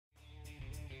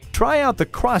Try out the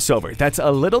crossover that's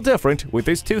a little different with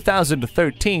this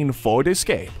 2013 Ford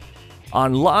Escape.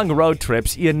 On long road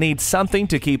trips, you need something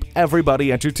to keep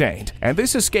everybody entertained, and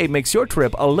this Escape makes your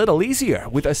trip a little easier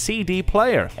with a CD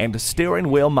player and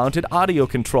steering wheel mounted audio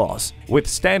controls. With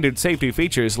standard safety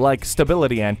features like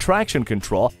stability and traction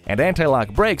control and anti-lock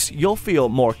brakes, you'll feel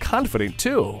more confident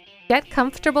too. Get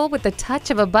comfortable with the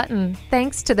touch of a button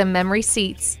thanks to the memory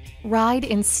seats. Ride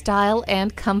in style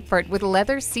and comfort with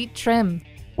leather seat trim.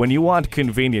 When you want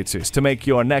conveniences to make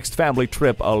your next family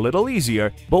trip a little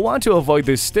easier, but want to avoid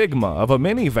the stigma of a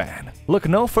minivan, look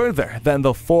no further than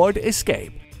the Ford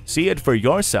Escape. See it for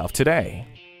yourself today.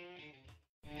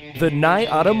 The Nye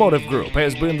Automotive Group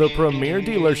has been the premier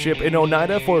dealership in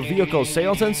Oneida for vehicle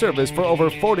sales and service for over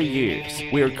 40 years.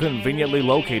 We are conveniently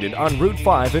located on Route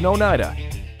 5 in Oneida.